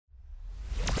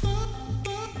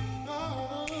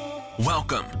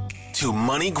Welcome to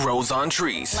Money Grows on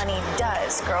Trees. Money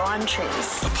does grow on trees.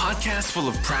 A podcast full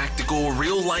of practical,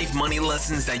 real-life money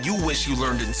lessons that you wish you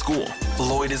learned in school.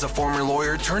 Lloyd is a former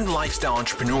lawyer turned lifestyle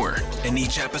entrepreneur. In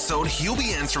each episode, he'll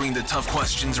be answering the tough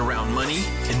questions around money,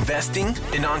 investing,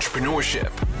 and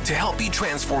entrepreneurship to help you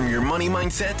transform your money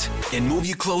mindset and move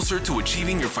you closer to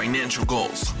achieving your financial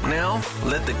goals. Now,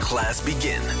 let the class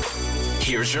begin.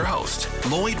 Here's your host,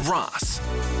 Lloyd Ross.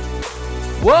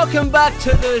 Welcome back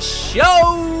to the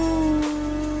show,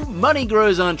 Money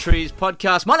Grows on Trees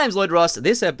podcast. My name's Lloyd Ross.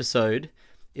 This episode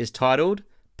is titled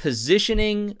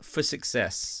Positioning for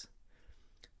Success.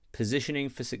 Positioning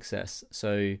for Success.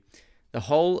 So the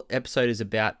whole episode is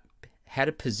about how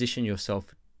to position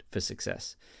yourself for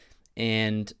success.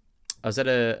 And I was at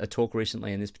a talk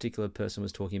recently, and this particular person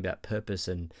was talking about purpose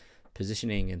and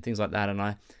positioning and things like that.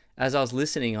 And as I was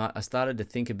listening, I started to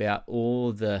think about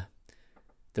all the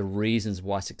reasons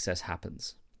why success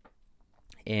happens.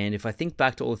 And if I think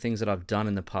back to all the things that I've done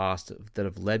in the past that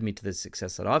have led me to the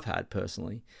success that I've had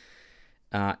personally,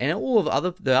 and all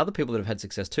of the other people that have had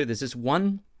success too, there's this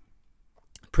one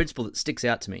principle that sticks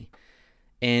out to me.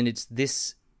 And it's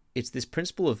this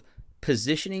principle of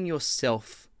positioning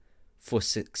yourself for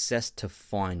success to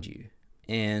find you.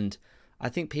 And I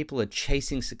think people are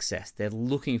chasing success. They're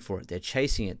looking for it. They're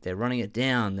chasing it. They're running it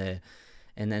down.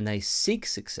 And then they seek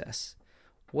success.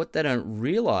 What they don't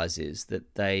realize is that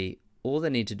all they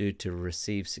need to do to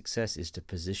receive success is to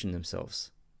position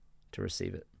themselves to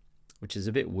receive it, which is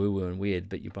a bit woo-woo and weird,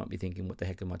 but you might be thinking, what the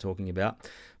heck am I talking about?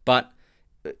 But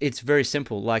it's very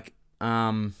simple. Like,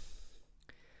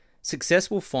 success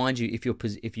will find you if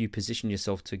you position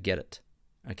yourself to get it,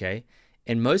 okay?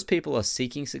 And most people are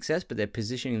seeking success, but they're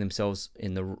positioning themselves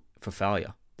for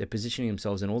failure. They're positioning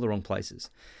themselves in all the wrong places.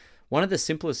 One of the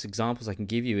simplest examples I can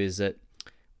give you is that,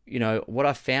 what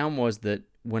I found was that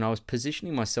when I was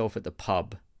positioning myself at the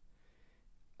pub,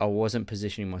 I wasn't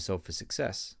positioning myself for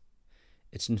success.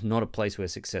 It's not a place where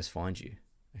success finds you.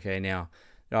 Okay, now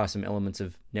there are some elements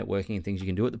of networking and things you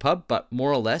can do at the pub, but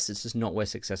more or less, it's just not where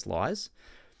success lies.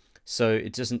 So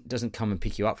it doesn't come and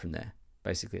pick you up from there,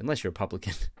 basically, unless you're a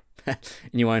publican and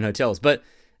you own hotels. But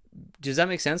does that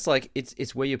make sense? Like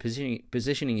it's where you're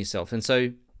positioning yourself. And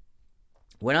so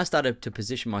when I started to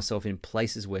position myself in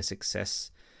places where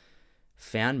success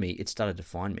found me, it started to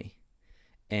find me.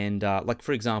 And like,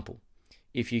 for example,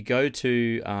 if you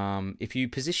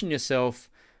position yourself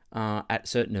at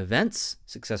certain events,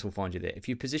 success will find you there. If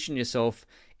you position yourself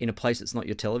in a place that's not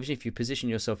your television, if you position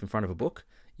yourself in front of a book,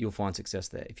 you'll find success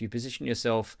there. If you position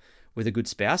yourself with a good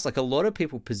spouse, like a lot of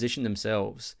people position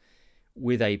themselves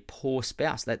with a poor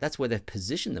spouse, that's where they've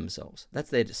positioned themselves.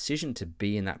 That's their decision to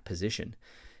be in that position.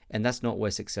 And that's not where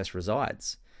success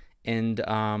resides. And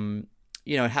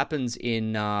it happens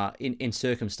in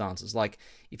circumstances. Like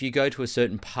if you go to a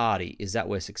certain party, is that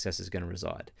where success is going to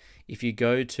reside? If you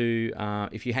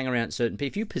if you hang around certain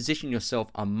people, if you position yourself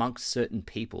amongst certain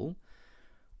people,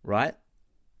 right,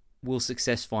 will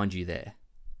success find you there?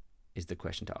 Is the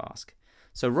question to ask.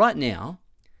 So right now,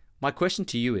 my question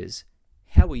to you is,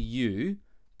 how are you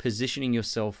positioning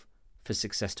yourself for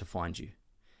success to find you?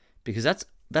 Because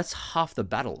that's half the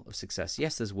battle of success.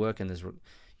 Yes, there's work and there's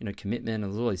commitment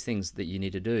and there's all these things that you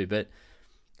need to do. But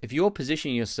if you're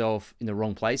positioning yourself in the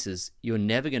wrong places, you're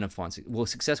never going to find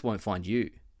success won't find you,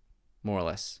 more or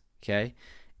less. Okay.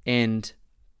 And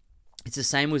it's the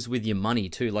same as with your money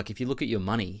too. Like if you look at your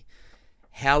money,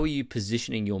 how are you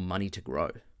positioning your money to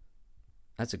grow?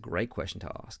 That's a great question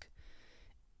to ask.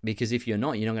 Because if you're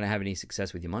not going to have any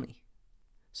success with your money.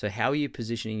 So how are you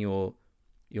positioning your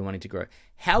money to grow?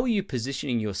 How are you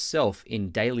positioning yourself in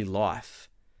daily life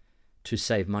to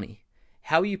save money?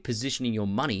 How are you positioning your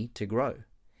money to grow?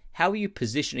 How are you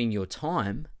positioning your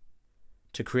time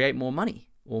to create more money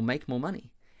or make more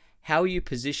money? How are you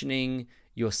positioning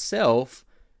yourself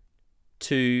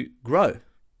to grow?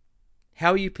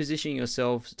 How are you positioning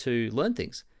yourself to learn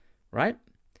things, right?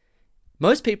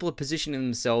 Most people are positioning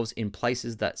themselves in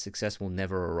places that success will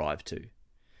never arrive to.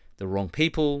 The wrong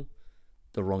people,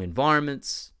 the wrong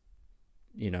environments,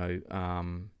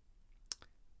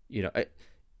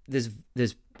 there's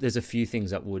a few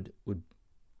things that would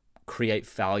create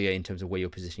failure in terms of where you're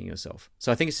positioning yourself.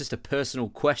 So I think it's just a personal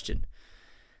question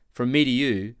from me to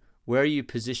you. Where are you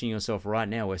positioning yourself right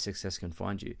now where success can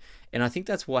find you? And I think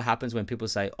that's what happens when people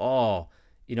say, I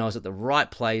was at the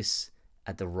right place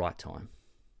at the right time.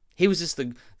 He was just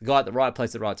the guy at the right place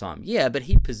at the right time. Yeah, but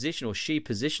he positioned or she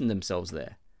positioned themselves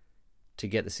there to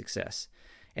get the success.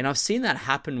 And I've seen that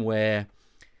happen where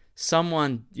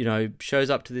someone, shows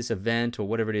up to this event or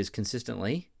whatever it is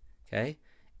consistently, okay,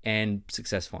 and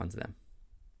success finds them.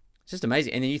 It's just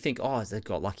amazing. And then you think, they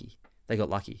got lucky. They got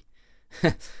lucky.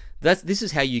 This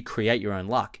is how you create your own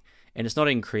luck. And it's not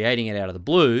in creating it out of the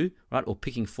blue, right? Or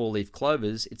picking 4-leaf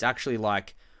clovers. It's actually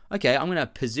like, okay, I'm going to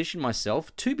position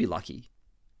myself to be lucky,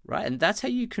 right? And that's how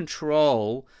you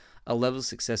control a level of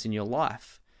success in your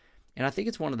life. And I think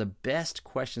it's one of the best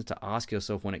questions to ask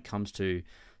yourself when it comes to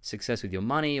success with your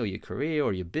money or your career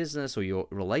or your business or your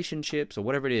relationships or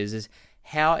whatever it is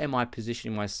how am I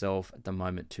positioning myself at the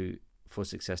moment for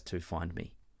success to find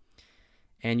me?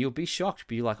 And you'll be shocked,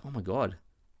 but you're like, oh my God,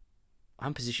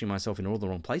 I'm positioning myself in all the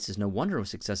wrong places. No wonder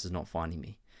success is not finding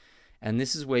me. And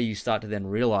this is where you start to then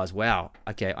realize, wow,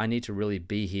 okay, I need to really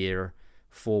be here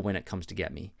for when it comes to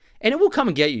get me. And it will come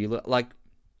and get you. Like,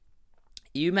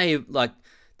 you may, like,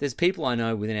 there's people I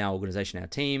know within our organization, our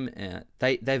team,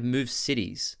 they've moved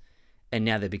cities and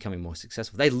now they're becoming more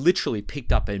successful. They literally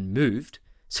picked up and moved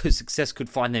so success could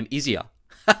find them easier.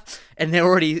 And they're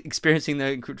already experiencing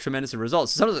the tremendous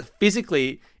results. Sometimes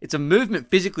it's a movement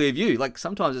physically of you. Like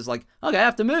sometimes it's like, okay, I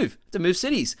have to move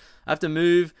cities. I have to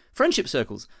move friendship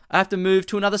circles. I have to move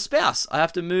to another spouse. I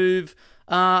have to move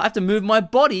my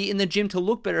body in the gym to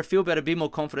look better, feel better, be more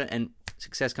confident. And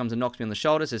success comes and knocks me on the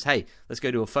shoulder, says, hey, let's go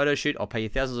do a photo shoot. I'll pay you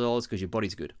thousands of dollars because your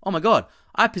body's good. Oh my God,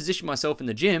 I position myself in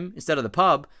the gym instead of the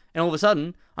pub. And all of a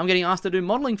sudden I'm getting asked to do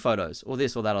modeling photos or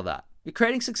this or that or that. You're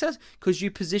creating success because you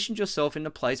positioned yourself in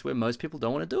a place where most people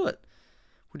don't want to do it,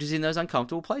 which is in those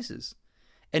uncomfortable places.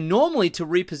 And normally to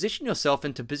reposition yourself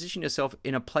and to position yourself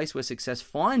in a place where success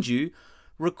finds you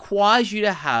requires you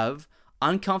to have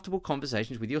uncomfortable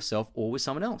conversations with yourself or with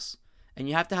someone else. And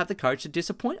you have to have the courage to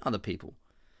disappoint other people.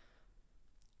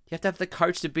 You have to have the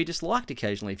courage to be disliked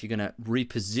occasionally if you're going to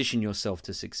reposition yourself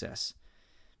to success.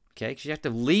 Okay? Because you have to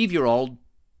leave your old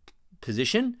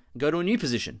position and go to a new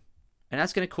position. And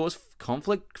that's going to cause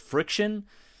conflict, friction,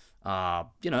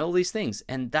 all these things.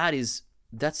 And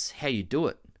that's how you do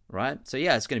it, right? So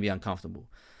yeah, it's going to be uncomfortable.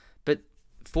 But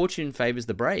fortune favors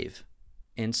the brave.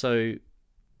 And so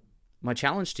my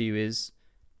challenge to you is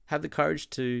have the courage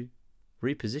to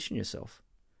reposition yourself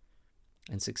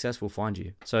and success will find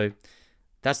you. So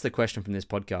that's the question from this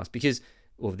podcast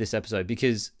this episode,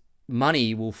 because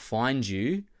money will find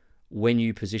you when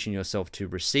you position yourself to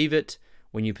receive it,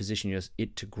 when you position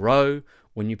it to grow,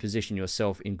 when you position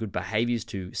yourself in good behaviors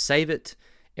to save it,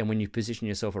 and when you position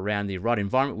yourself around the right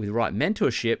environment with right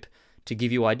mentorship to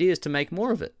give you ideas to make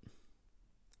more of it,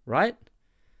 right?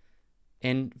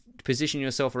 And position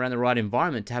yourself around the right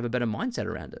environment to have a better mindset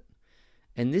around it.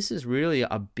 And this is really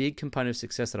a big component of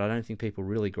success that I don't think people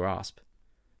really grasp.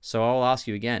 So I'll ask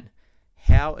you again,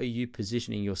 how are you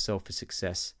positioning yourself for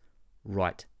success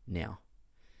right now?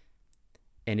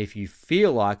 And if you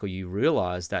feel like or you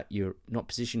realize that you're not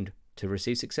positioned to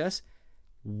receive success,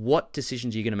 what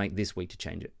decisions are you going to make this week to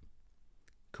change it?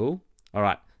 Cool? All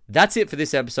right. That's it for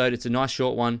this episode. It's a nice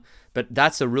short one, but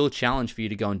that's a real challenge for you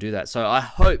to go and do that. So I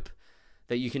hope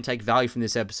that you can take value from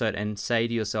this episode and say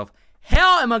to yourself,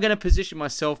 how am I going to position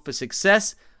myself for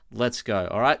success? Let's go.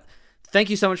 All right.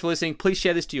 Thank you so much for listening. Please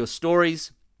share this to your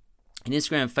stories on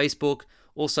Instagram, Facebook.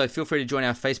 Also, feel free to join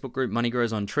our Facebook group, Money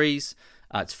Grows on Trees.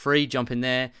 It's free. Jump in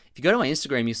there. If you go to my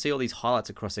Instagram, you see all these highlights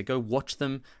across there. Go watch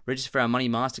them. Register for our Money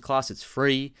Masterclass. It's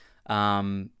free.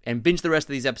 And binge the rest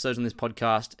of these episodes on this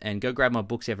podcast and go grab my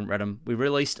books if you haven't read them. We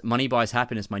released Money Buys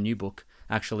Happiness, my new book,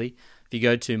 actually. If you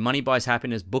go to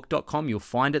moneybuyshappinessbook.com, you'll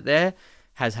find it there.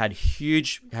 Has had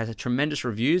tremendous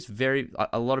reviews.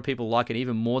 A lot of people like it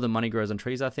even more than Money Grows on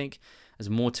Trees, I think. There's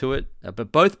more to it.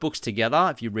 But both books together,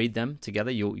 if you read them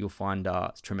together, you'll find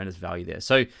tremendous value there.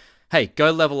 So, hey,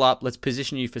 go level up. Let's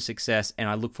position you for success. And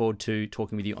I look forward to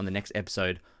talking with you on the next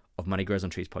episode of Money Grows on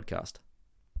Trees podcast.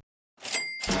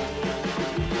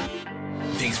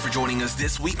 Thanks for joining us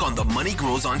this week on the Money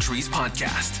Grows on Trees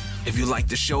podcast. If you like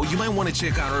the show, you might want to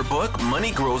check out our book,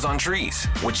 Money Grows on Trees,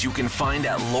 which you can find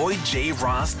at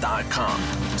LloydJRoss.com.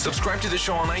 Subscribe to the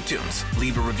show on iTunes,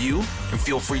 leave a review, and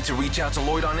feel free to reach out to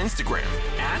Lloyd on Instagram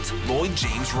at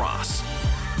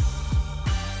LloydJamesRoss.